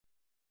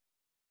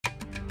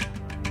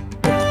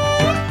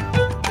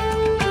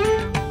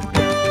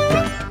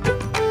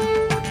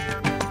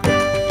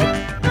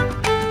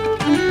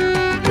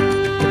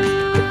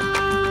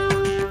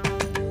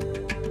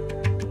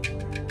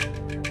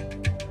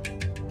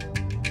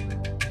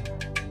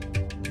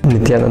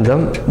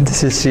Nithyanandam.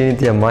 This is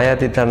Srinithya Maya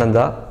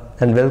Nityananda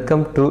and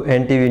welcome to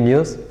NTV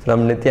News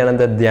from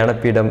Nithyananda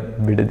Dhyanapidam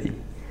Bidadi.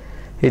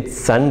 It's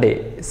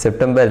Sunday,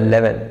 September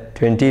 11,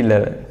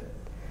 2011.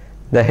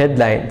 The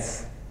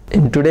headlines.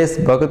 In today's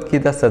Bhagavad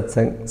Gita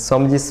satsang,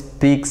 Swamiji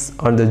speaks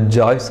on the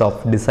joys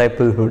of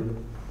disciplehood.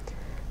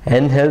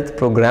 eNHealth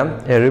program,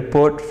 a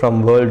report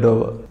from world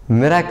over.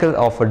 Miracle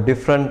of a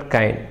different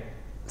kind.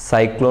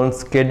 Cyclone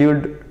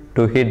scheduled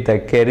to hit the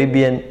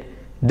Caribbean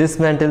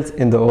dismantles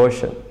in the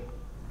ocean.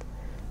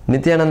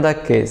 Nithyananda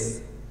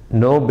Case,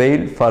 no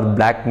bail for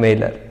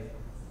blackmailer.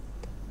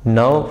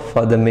 Now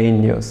for the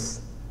main news.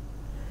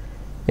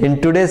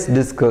 In today's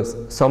discourse,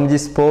 Swamiji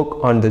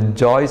spoke on the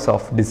joys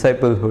of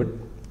disciplehood,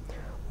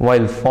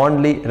 while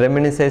fondly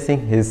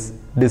reminiscing his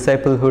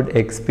disciplehood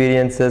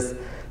experiences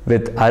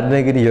with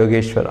Arunagiri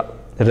Yogeshwara,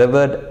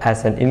 revered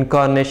as an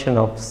incarnation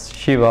of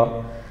Shiva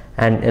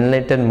and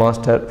enlightened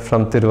master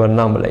from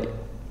Tiruvannamalai.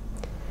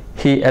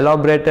 He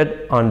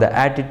elaborated on the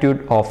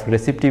attitude of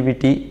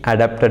receptivity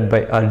adopted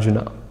by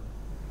Arjuna.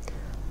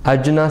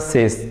 Arjuna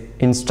says,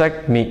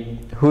 "Instruct me,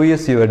 who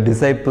is your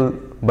disciple,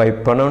 by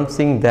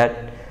pronouncing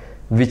that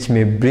which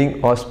may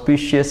bring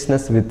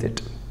auspiciousness with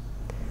it."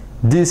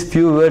 These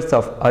few words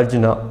of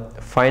Arjuna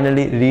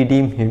finally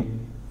redeem him.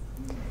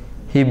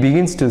 He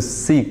begins to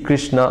see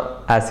Krishna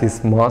as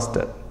his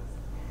master.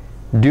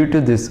 Due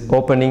to this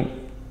opening,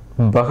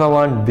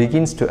 Bhagavan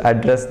begins to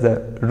address the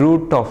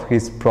root of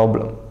his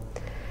problem,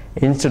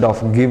 instead of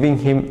giving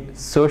him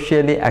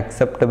socially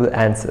acceptable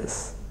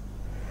answers.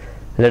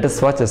 Let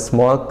us watch a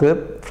small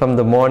clip from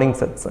the morning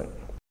satsang.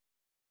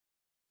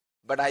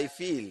 But I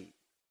feel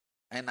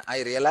and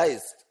I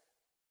realized,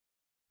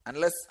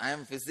 unless I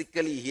am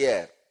physically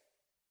here,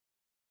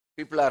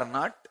 people are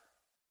not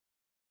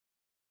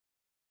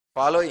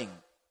following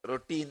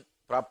routine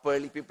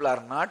properly, people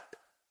are not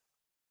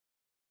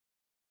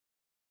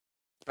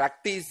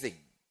practicing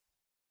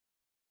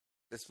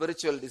the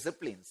spiritual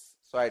disciplines.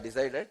 So I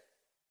decided,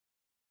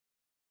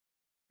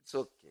 it's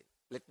okay,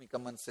 let me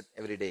come and sit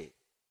every day.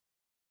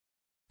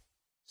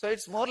 So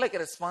it's more like a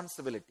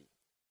responsibility.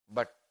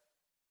 But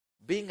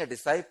being a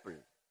disciple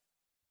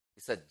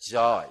is a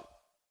joy.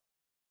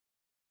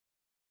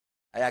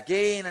 I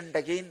again and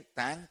again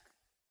thank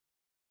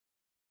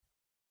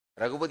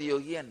Raghupati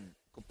Yogi and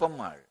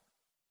Kuppammal,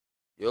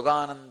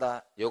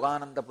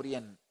 Yogananda Puri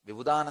and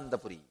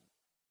Vibhudananda Puri.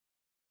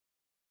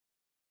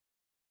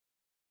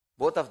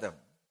 Both of them.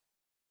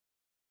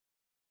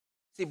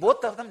 See,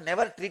 both of them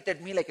never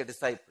treated me like a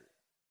disciple.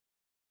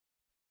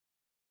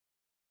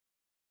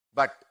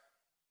 But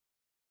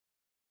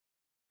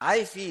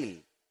I feel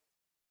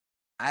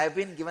I have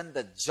been given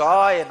the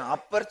joy and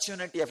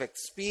opportunity of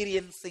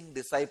experiencing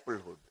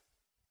disciplehood.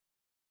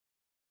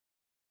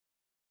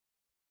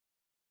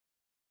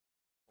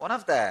 One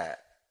of the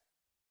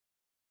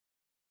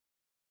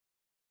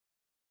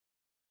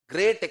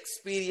great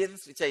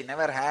experience which I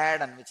never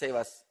had and which I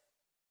was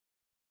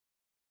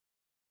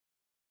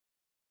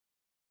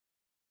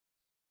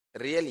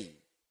really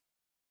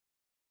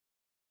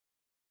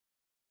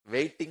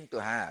waiting to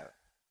have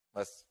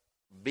was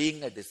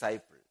being a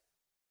disciple.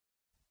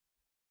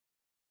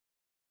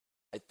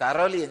 I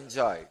thoroughly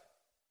enjoyed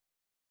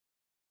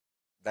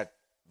that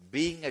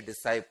being a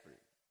disciple,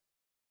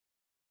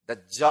 the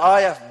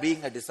joy of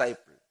being a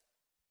disciple,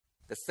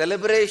 the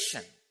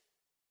celebration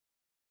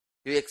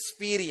you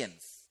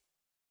experience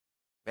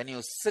when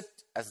you sit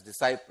as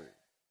disciple.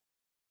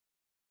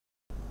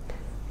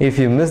 If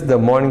you missed the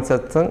morning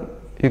satsang,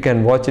 you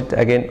can watch it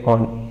again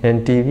on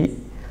NTV,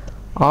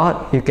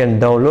 or you can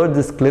download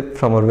this clip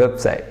from our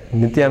website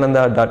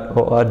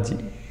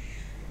nithyananda.org.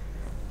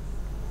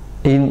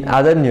 In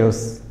other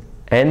news,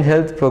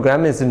 eNHealth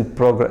program is in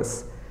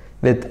progress,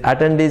 with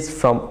attendees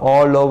from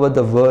all over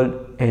the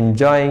world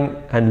enjoying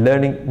and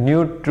learning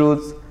new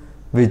truths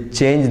which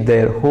change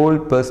their whole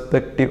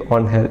perspective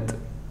on health.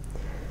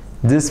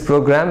 This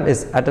program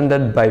is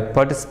attended by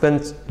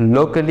participants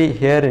locally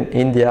here in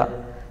India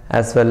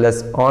as well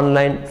as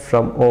online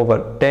from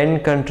over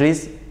 10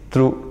 countries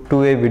through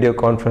two-way video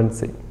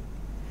conferencing.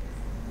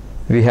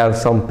 We have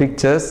some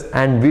pictures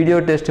and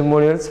video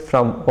testimonials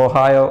from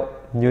Ohio,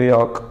 New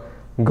York,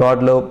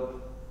 Godlow,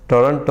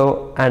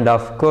 Toronto, and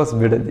of course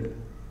Bidadi.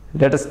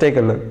 Let us take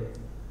a look.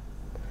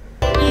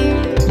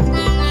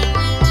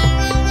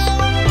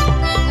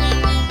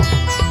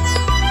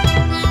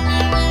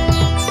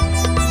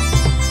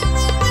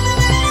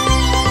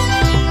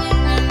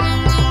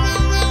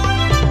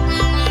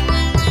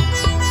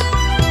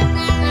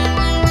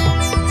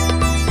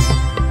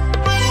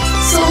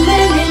 So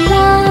many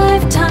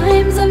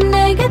lifetimes of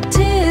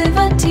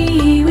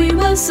negativity, we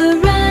will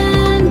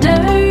surrender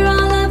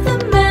all of the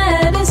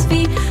madness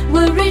feet.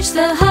 We'll reach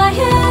the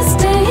highest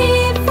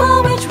state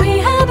for which we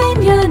have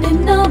been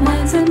yearning. Our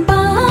minds and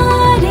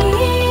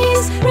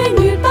bodies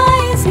renewed by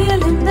His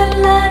healing. The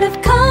light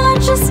of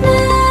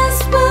consciousness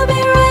will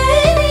be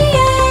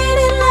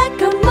radiating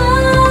like a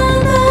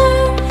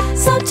mother,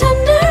 so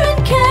tender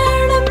and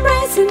caring,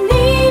 embracing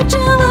each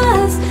of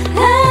us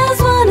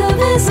as one of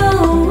His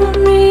own,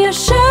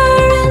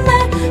 reassuring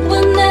that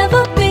we'll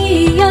never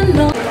be alone.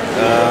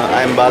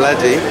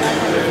 Balaji.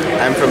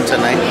 I'm from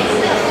Chennai.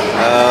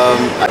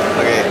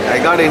 I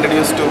got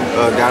introduced to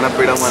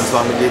Dhyanapidam and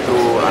Swamiji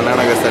through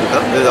Annanagar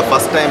Center. This is the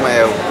first time I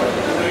have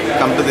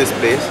come to this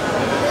place.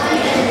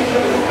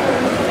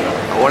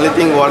 Only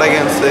thing what I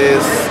can say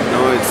is,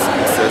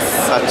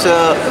 such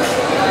a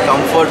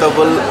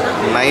comfortable,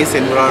 nice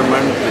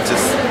environment, which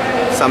is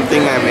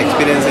something I am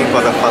experiencing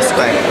for the first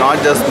time.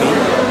 Not just me.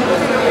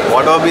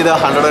 Whatever be the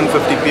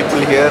 150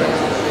 people here,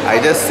 I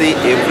just see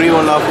every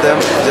one of them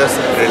just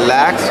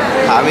relaxed,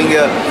 having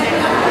a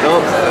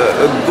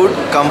good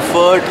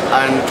comfort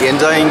and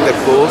enjoying the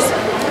course.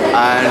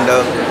 And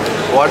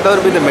whatever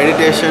be the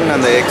meditation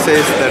and the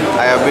exercise that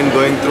I have been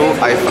going through,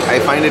 I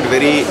find it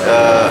very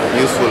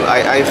useful.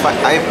 I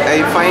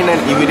find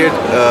an immediate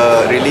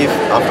relief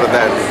after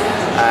that.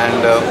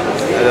 And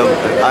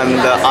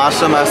the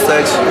ashram as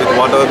such, with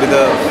whatever be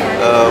the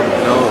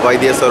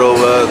Vaidya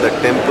Sarovar, the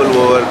temple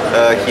over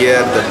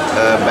here, the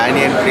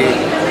banyan tree,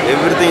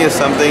 everything is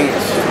something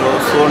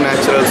so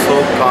natural, so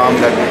calm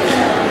that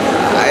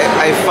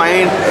I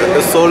find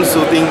a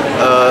soul-soothing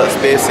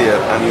space here.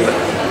 And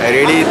I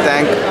really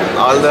thank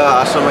all the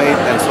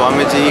ashramite and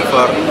Swamiji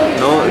for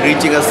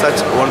reaching us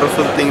such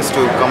wonderful things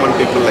to common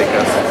people like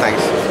us.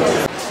 Thanks.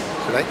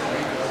 Should I?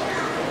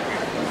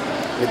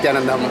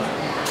 Nithyananda.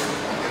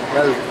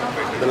 Well,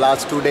 the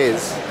last 2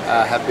 days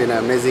have been an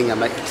amazing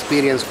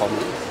experience for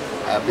me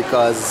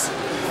because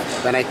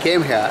when I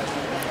came here,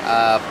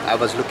 I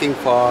was looking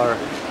for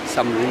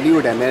some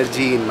renewed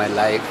energy in my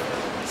life,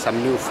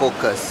 some new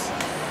focus,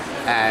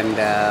 and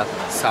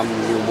some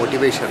new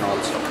motivation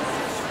also.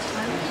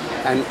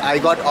 And I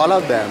got all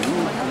of them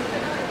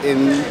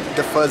in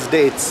the first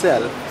day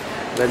itself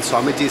when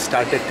Swamiji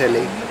started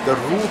telling the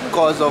root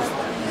cause of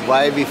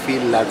why we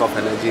feel lack of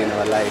energy in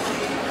our life.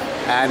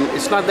 And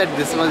it's not that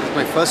this was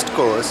my first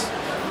course,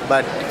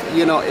 but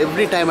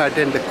every time I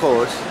attend the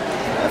course,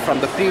 from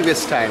the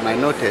previous time I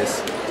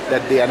notice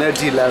that the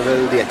energy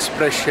level, the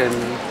expression,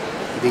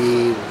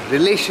 the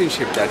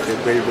relationship that we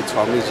build with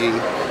Swamiji,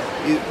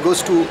 it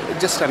goes to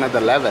just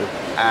another level,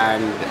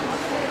 and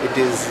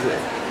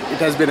it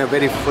has been a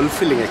very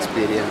fulfilling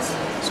experience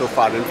so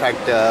far. In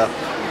fact,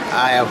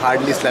 I have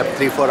hardly slept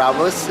 3-4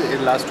 hours in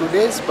the last 2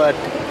 days, but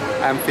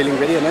I'm feeling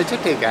very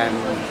energetic and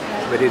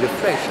very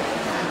refreshed.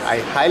 I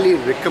highly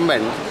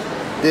recommend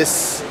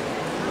this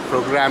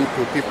program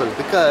to people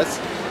because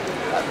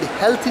the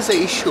health is an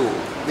issue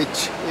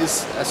which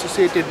is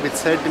associated with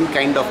certain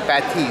kind of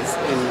pathies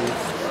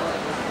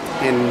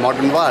in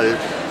modern world,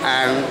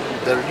 and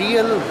the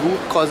real root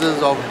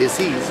causes of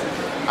disease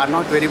are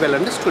not very well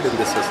understood in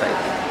this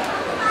society.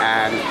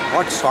 And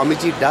what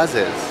Swamiji does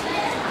is,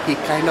 he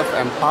kind of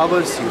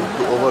empowers you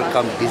to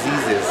overcome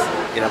diseases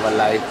in our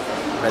life,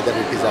 whether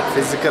it is at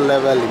physical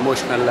level,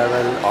 emotional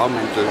level, or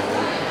mental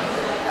level,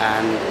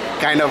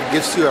 and kind of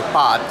gives you a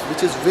path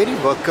which is very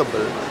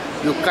workable.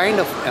 You kind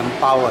of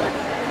empowered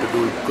to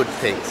do good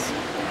things.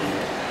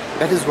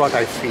 That is what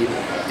I feel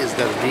is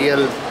the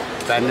real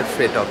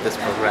benefit of this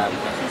program.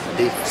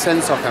 The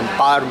sense of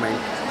empowerment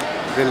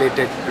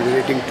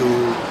relating to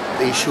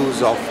the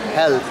issues of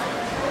health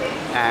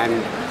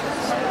and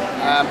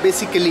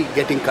basically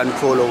getting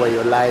control over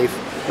your life,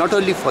 not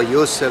only for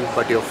yourself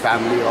but your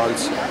family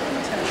also.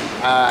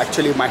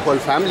 Actually, my whole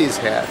family is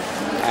here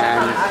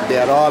and they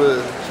are all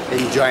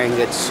enjoying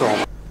it so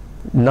much.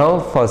 Now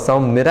for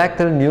some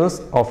miracle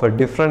news of a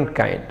different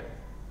kind.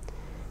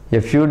 A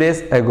few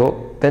days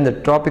ago, when the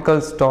tropical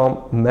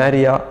storm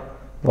Maria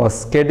was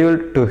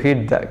scheduled to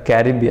hit the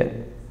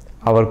Caribbean,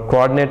 our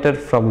coordinator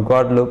from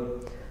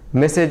Guadeloupe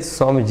messaged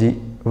Swamiji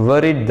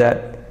worried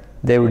that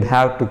they would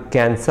have to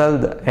cancel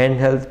the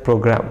eNHealth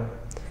program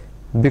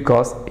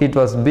because it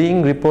was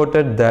being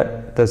reported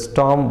that the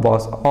storm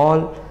was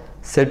all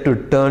set to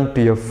turn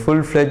to a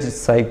full-fledged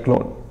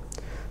cyclone.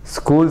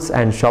 Schools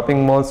and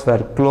shopping malls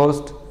were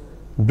closed,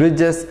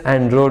 bridges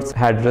and roads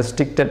had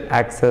restricted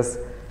access,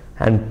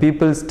 and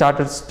people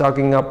started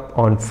stocking up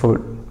on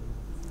food.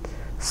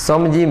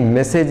 Swamiji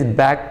messaged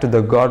back to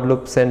the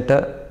Guadeloupe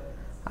Center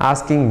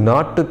asking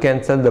not to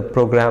cancel the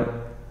program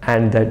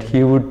and that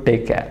he would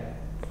take care.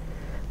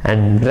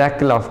 And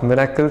miracle of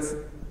miracles,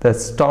 the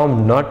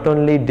storm not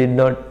only did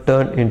not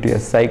turn into a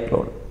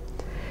cyclone,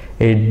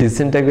 it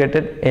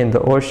disintegrated in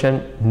the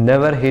ocean,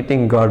 never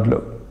hitting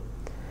Guadeloupe.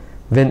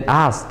 When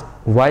asked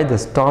why the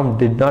storm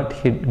did not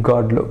hit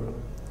Guadeloupe,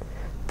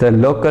 the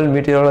local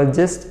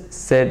meteorologist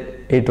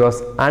said it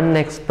was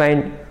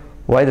unexplained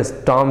why the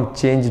storm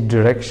changed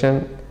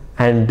direction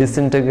and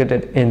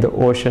disintegrated in the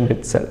ocean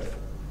itself.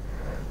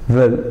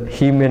 Well,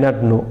 he may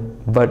not know,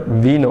 but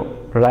we know,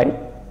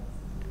 right?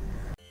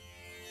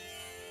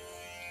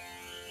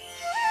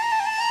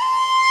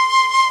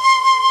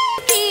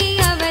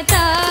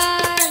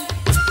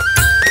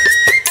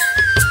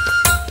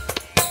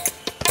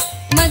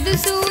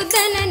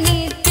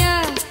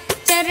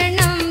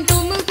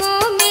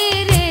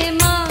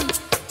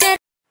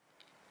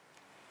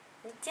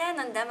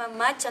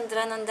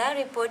 Chandrananda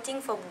reporting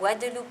from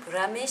Guadeloupe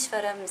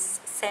Rameshwaram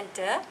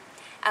Center.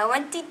 I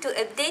wanted to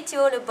update you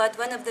all about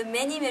one of the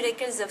many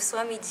miracles of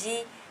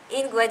Swamiji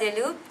in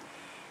Guadeloupe.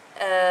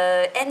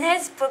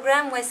 eNHealth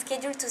program was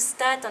scheduled to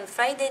start on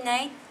Friday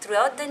night,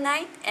 throughout the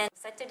night, and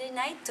Saturday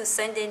night to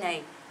Sunday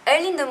night.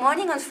 Early in the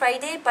morning on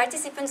Friday,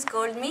 participants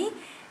called me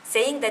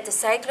saying that the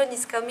cyclone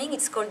is coming.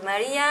 It's called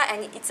Maria,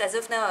 and it's as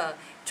of now a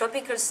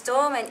tropical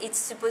storm, and it's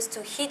supposed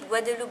to hit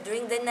Guadeloupe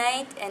during the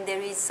night, and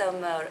there is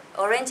some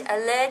orange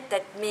alert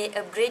that may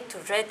upgrade to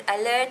red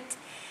alert.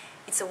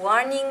 It's a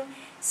warning,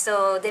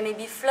 so there may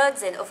be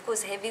floods and of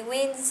course heavy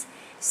winds.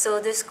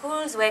 So the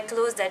schools were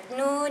closed at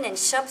noon, and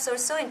shops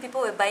also, and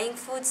people were buying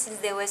food since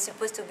they were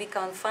supposed to be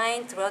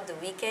confined throughout the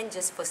weekend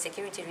just for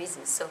security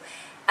reasons. So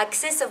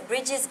access of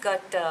bridges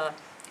got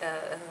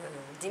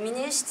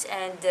diminished,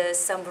 and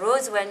some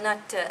roads were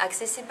not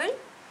accessible.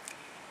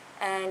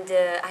 And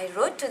I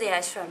wrote to the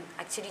ashram,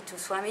 actually to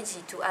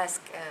Swamiji, to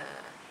ask,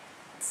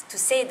 to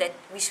say that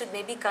we should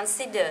maybe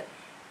consider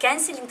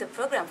cancelling the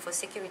program for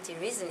security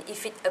reasons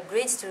if it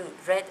upgrades to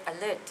red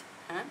alert.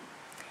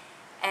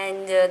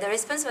 And the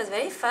response was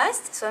very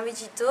fast.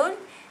 Swamiji told,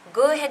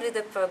 go ahead with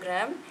the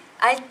program,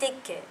 I'll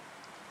take care.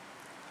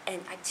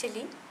 And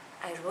actually,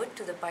 I wrote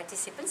to the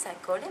participants, I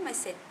called them, I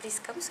said, please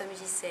come.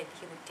 Swamiji said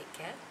he would take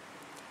care.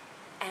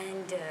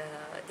 And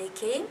they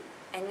came,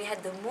 and we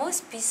had the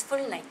most peaceful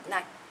night.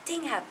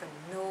 Nothing happened,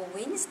 no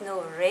winds,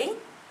 no rain,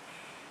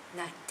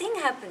 nothing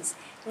happens.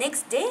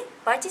 Next day,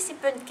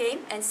 participant came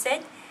and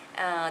said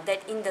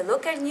that in the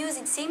local news,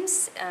 it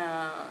seems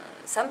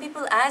some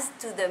people asked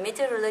to the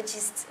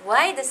meteorologists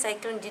why the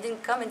cyclone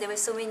didn't come, and there were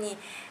so many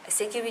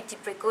security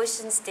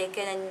precautions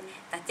taken and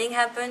nothing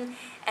happened.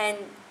 And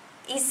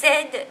he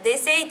said, they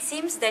say it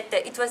seems that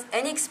it was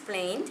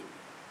unexplained,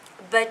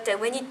 but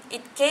when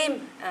it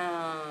came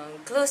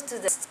close to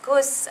the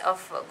coast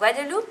of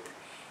Guadeloupe,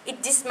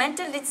 it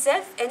dismantled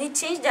itself and it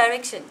changed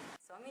direction.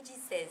 Swamiji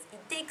says he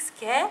takes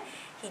care,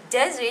 he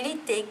does really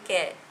take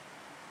care.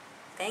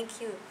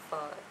 Thank you for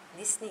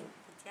listening.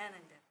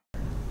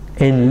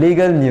 Nithyananda. In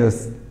legal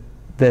news,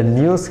 the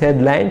news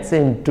headlines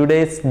in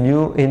today's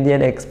New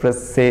Indian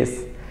Express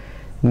says,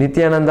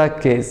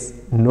 Nithyananda Case,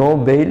 no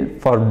bail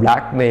for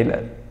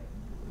blackmailer.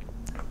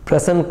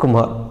 Prasann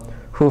Kumar,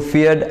 who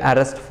feared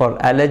arrest for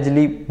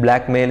allegedly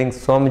blackmailing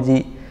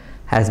Swamiji,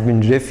 has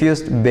been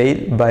refused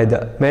bail by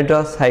the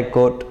Madras High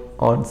Court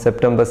on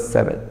September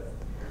 7.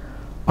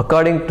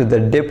 According to the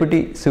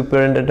Deputy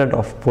Superintendent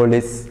of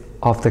Police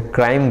of the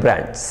Crime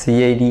Branch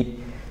CID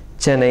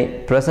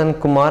Chennai, Prasann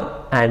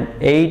Kumar and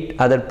 8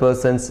 other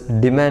persons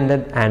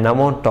demanded an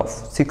amount of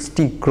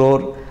 60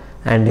 crore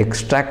and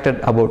extracted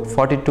about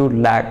 42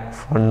 lakh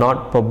for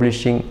not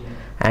publishing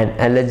an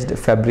alleged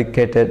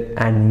fabricated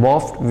and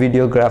morphed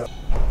videograph.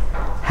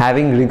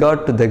 Having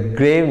regard to the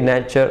grave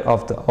nature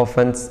of the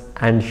offence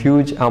and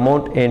huge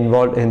amount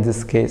involved in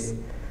this case,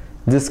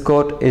 this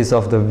court is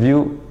of the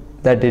view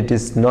that it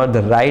is not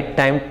the right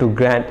time to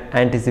grant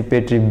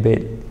anticipatory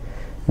bail,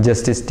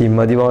 Justice T.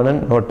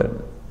 Madhivanan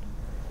noted.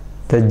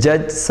 The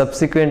judge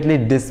subsequently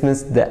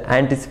dismissed the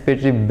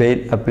anticipatory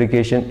bail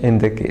application in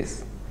the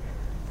case.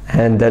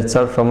 And that's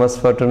all from us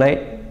for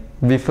tonight.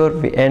 Before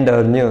we end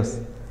our news,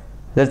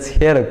 let's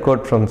hear a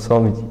quote from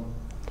Swamiji.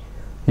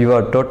 You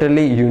are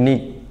totally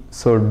unique,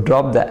 so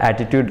drop the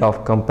attitude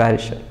of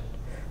comparison.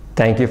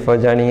 Thank you for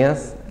joining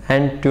us,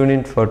 and tune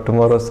in for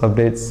tomorrow's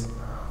updates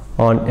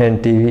on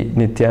NTV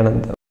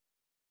Nithyananda.